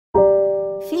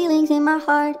Feelings in my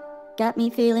heart got me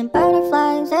feeling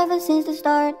butterflies ever since the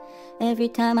start. Every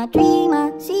time I dream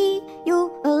I see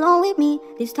you along with me.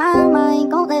 This time I ain't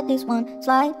gon' let this one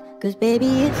slide. Cause baby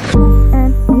it's you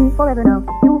and me forever now.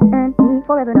 You and me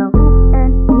forever now. You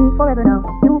and me forever now.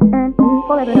 You and me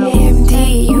forever now.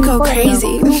 MD, you go crazy.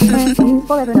 You and me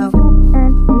forever now. You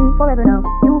and me forever now.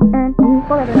 You and me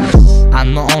forever now.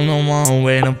 I'm the only one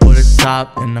waiting for the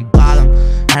top and the bottom.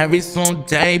 Every single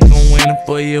day been waiting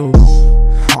for you.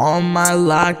 All my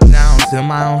lockdowns in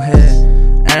my own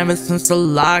head. Ever since the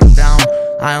lockdown,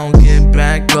 I don't get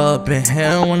back up in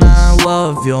here when I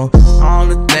love you. All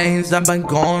the things that been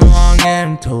going wrong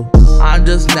into, I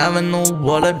just never knew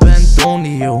what I've been doing to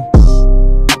you.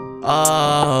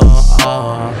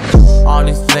 All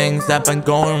these things that been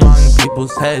going wrong in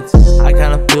people's heads, I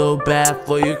kinda feel bad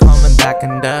for you coming back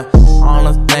in there. All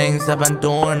the things I've been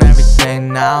doing,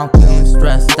 everything now, feeling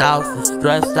stressed out, so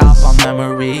stressed out by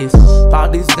memories.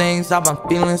 About these things I've been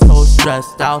feeling so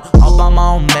stressed out, all by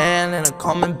my own man and I'm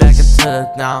coming back into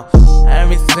the now.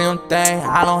 Every single thing,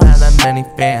 I don't have that many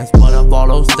fans, but of all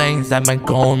those things that been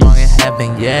going wrong in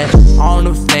heaven, yeah. All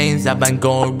those things that been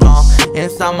going wrong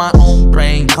inside my own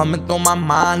brain, coming through my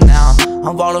mind now.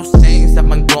 Of all those things that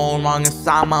been going wrong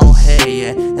inside my own head,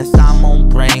 yeah. Inside my own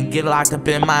brain, get locked up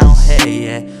in my own head,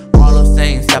 yeah. All those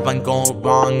things that been going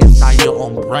wrong inside your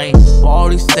own brain. All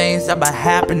these things that been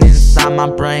happening inside my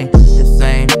brain, the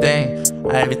same thing.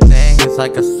 Everything is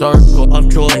like a circle of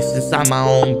choice inside my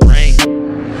own brain.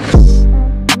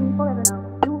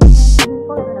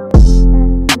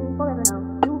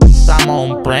 Inside my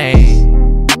own brain.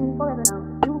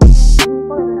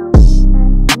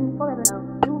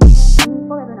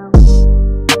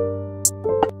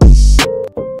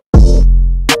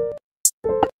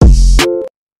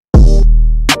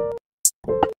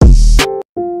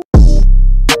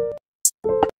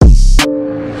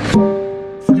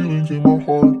 In my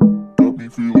heart, got me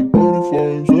feeling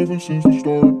butterflies ever since the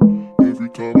start. Every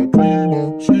time I dream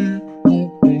I see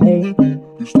you along with me.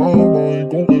 This time I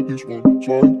ain't gon' let this one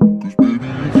slide. Cause baby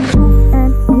it's you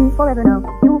and me forever now.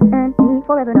 You and me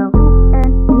forever now. You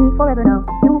and me forever now.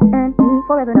 You and me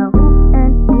forever now. You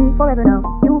and me forever now.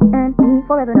 You and me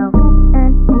forever now. You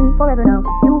and me forever now.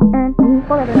 You and me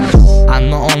forever now. I'm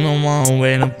the only one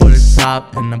waiting for the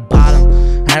top and the bottom.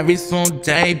 Every single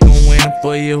day been waiting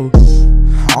for you.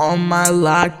 All my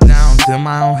lockdowns in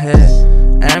my own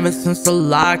head. Ever since the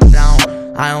lockdown,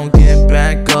 I don't get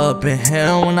back up in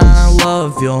here when I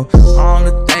love you. All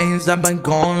the things I've been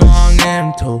going wrong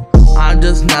into, I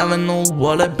just never knew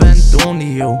what I've been doing to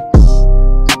you.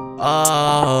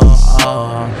 All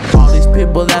these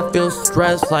people that feel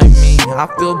stressed like me, I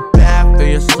feel bad for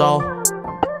your soul.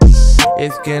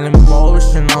 It's getting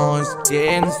emotional, it's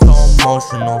getting so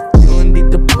emotional. Feeling deep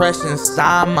depression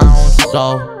inside my own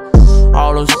soul.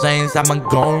 All those things that been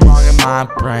going wrong in my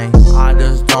brain, I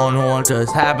just don't know what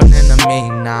just happening to me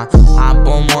now. I'm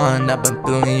the one that been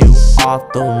feeling you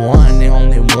off, the one, the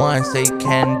only one. Say you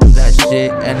can't do that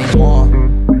shit anymore.